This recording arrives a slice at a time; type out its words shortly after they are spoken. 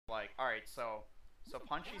Alright, so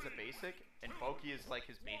Punchy's a basic, and Boki is like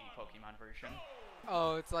his baby Pokemon version.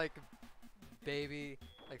 Oh, it's like baby,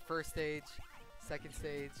 like first stage, second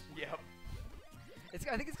stage. Yep. I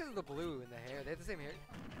think it's because of the blue in the hair. They have the same hair.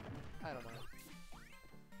 I don't know.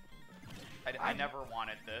 I never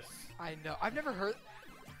wanted this. I know. I've never heard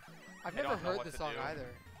this song either.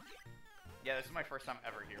 Yeah, this is my first time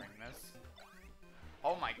ever hearing this.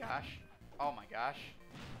 Oh my gosh. Oh my gosh.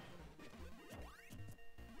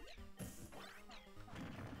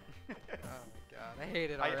 Oh my god, I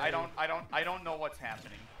hate it already. I don't know what's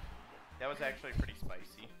happening. That was actually pretty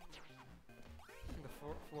spicy. The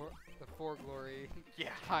four glory.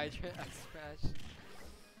 Yeah. Hydrant smash.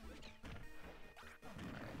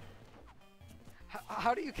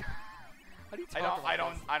 How do you talk about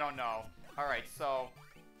I don't know. All right, so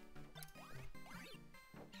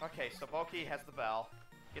okay, so Boki has the bell,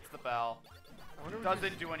 gets the bell,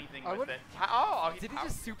 doesn't do anything with it. Oh, did he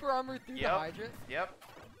just super armor through the hydrant? Yep.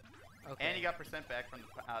 Okay. And he got percent back from the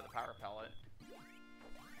power pellet.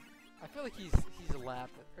 I feel like he's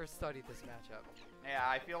lapped or studied this matchup. Yeah,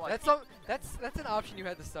 I feel like that's an option you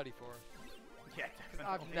had to study for. Yeah,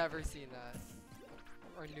 definitely. I've never seen that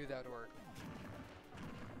or knew that would work.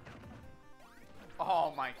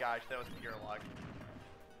 Oh my gosh, that was pure luck.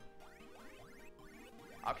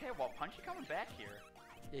 Okay, well, Punchy coming back here.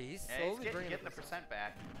 Yeah, he's slowly getting the percent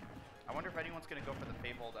back. I wonder if anyone's gonna go for the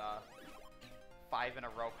fabled 5 in a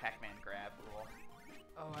row Pacman grab rule.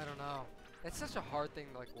 Oh, I don't know. It's such a hard thing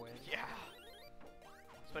to like win. Yeah.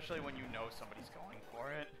 Especially when you know somebody's going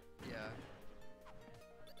for it. Yeah.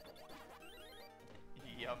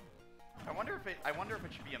 Yep. I wonder if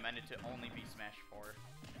it should be amended to only be Smash 4.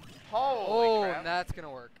 Holy crap. And that's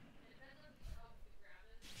gonna work.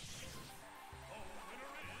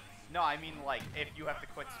 No, I mean like if you have to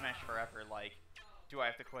quit Smash forever, like, do I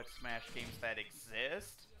have to quit Smash games that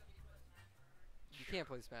exist? You can't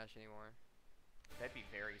play Smash anymore. That'd be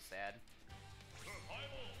very sad.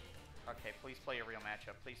 Okay, please play a real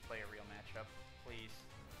matchup. Please play a real matchup. Please.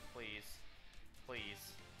 Please.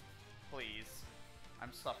 Please. Please.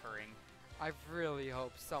 I'm suffering. I really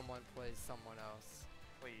hope someone plays someone else.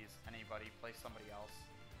 Please, anybody, play somebody else.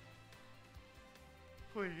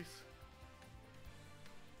 Please.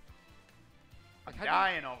 I'm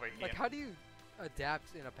dying over here. Like, how do you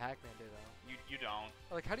adapt in a Pac-Man day, though? You don't.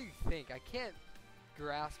 Like, how do you think? I can't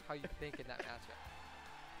grasp how you think in that matchup.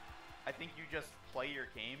 I think you just play your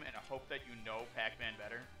game and hope that you know Pac-Man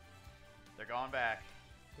better. They're going back.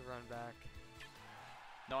 The run back.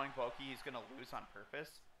 Knowing Boki is going to lose on purpose,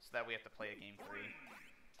 so that we have to play a game 3.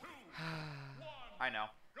 I know.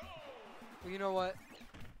 Well, you know what?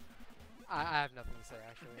 I have nothing to say,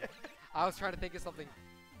 actually. I was trying to think of something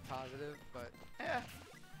positive, but... Yeah.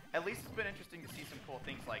 At least it's been interesting to see some cool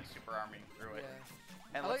things like super arming through it.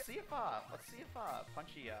 Yeah. And let's see if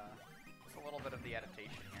Punchy gets a little bit of the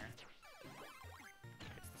adaptation here.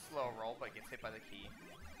 It's the slow roll, but gets hit by the key.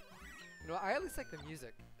 You know, I at least like the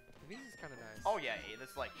music. The music's kind of nice. Oh yeah, this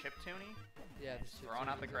is like chiptune-y. Yeah, this throwing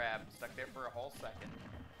out the grab, stuck there for a whole second.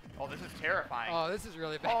 Oh, this is terrifying. Oh, this is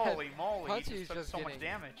really bad. Holy moly, Punchy's he just took so much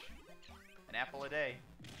damage. An apple a day.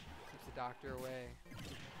 Keeps the doctor away.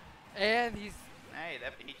 And he's... Hey,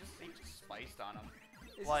 he just spiced on him.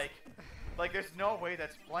 Like there's no way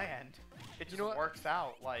that's planned. It just works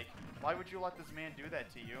out. Like, why would you let this man do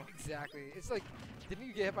that to you? Exactly. It's like, didn't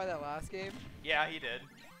you get hit by that last game? Yeah, he did.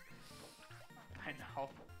 I know.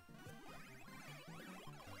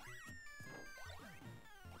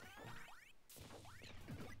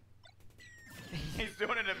 He's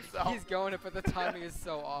doing it himself. He's going it, but the timing is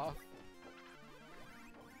so off.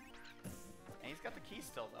 And he's got the key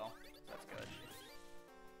still, though. That's good.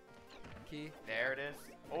 Key. There it is.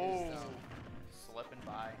 Oh, slipping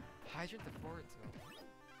by. Hydrant the forward tilt.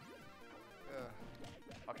 Ugh.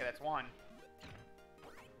 Okay, that's one.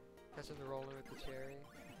 Catching the roller with the cherry.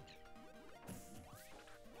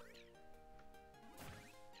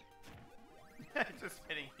 Just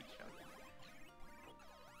hitting each other.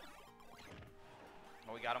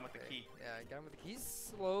 Oh, we got him with the key. Yeah, I got him with the key. He's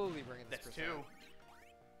slowly bringing this. That's two.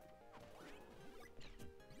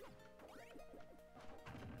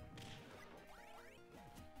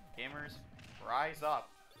 Gamers, rise up.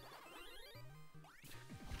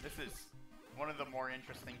 This is one of the more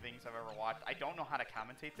interesting things I've ever watched. I don't know how to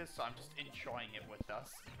commentate this, so I'm just enjoying it with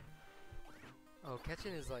us. Oh,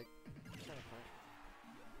 catching is like...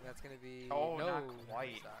 That's going to be... Oh, no, not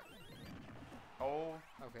quite. Oh.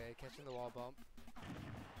 Okay, catching the wall bump.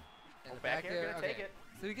 And back air, gonna take it.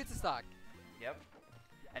 So he gets a stock. Yep.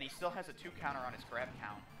 And he still has a 2 counter on his grab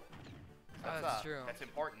count. So that's true. That's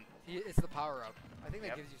important. It's the power up. I think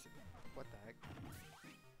that gives you some... What the heck?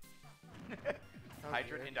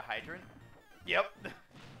 hydrant weird. into hydrant. Yep.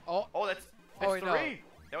 Oh. Oh, that's Oh, 3. no.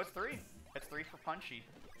 That was 3. That's 3 for Punchy.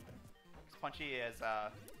 'Cause Punchy has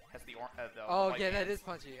the Oh, white yeah, that pants. is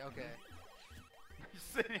Punchy. Okay.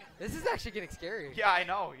 Sitting- This is actually getting scary. Yeah, I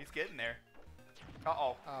know. He's getting there.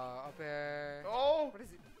 Uh-oh. Up there. Oh! What is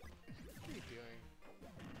he? What are you doing?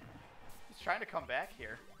 He's trying to come back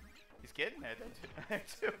here. He's getting there then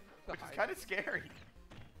too, which is kind of scary.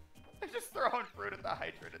 They're just throwing fruit at the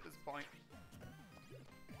hydrant at this point.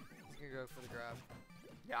 He's gonna go for the grab.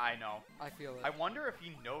 Yeah, I know. I feel it. I wonder if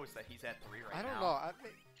he knows that he's at 3 right now. I don't know.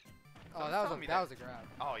 Oh, Someone's that telling me was a grab.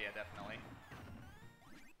 Oh yeah, definitely.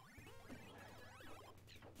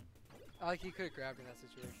 I like he could have grabbed in that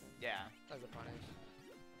situation. Yeah. As a punish.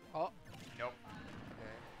 Oh. Nope.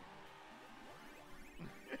 Okay.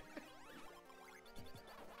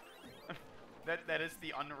 That is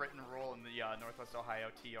the unwritten rule in the Northwest Ohio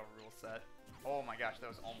TO rule set. Oh my gosh, that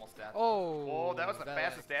was almost death. Oh. Oh, that was the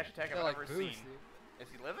fastest dash attack I've like ever boost, seen. dude. Is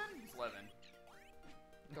he living? He's living.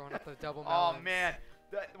 Going up the double Oh melons. man,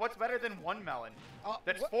 what's better than 1 melon? Oh,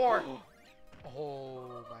 That's what? 4.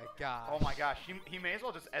 Oh my gosh. Oh my gosh, he may as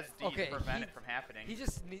well just SD Okay, to prevent it from happening. He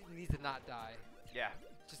just needs to not die. Yeah.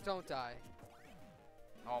 Just don't die.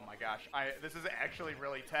 Oh my gosh, this is actually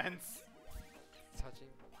really tense. Touching.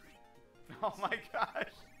 Oh my gosh.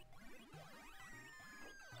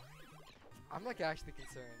 I'm like actually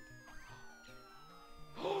concerned.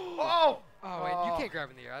 Oh! Oh wait, you can't grab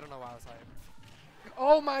in the air. I don't know why I was hyped.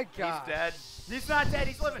 Oh my god. He's dead. He's not dead.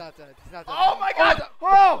 He's living. He's not dead. He's not dead. Oh my god!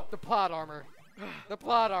 Oh! The plot armor. The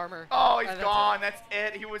plot armor. Oh, he's And that's gone. That's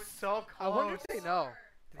it. He was so close. I wonder if they know.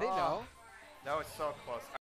 Did they know? That was so close.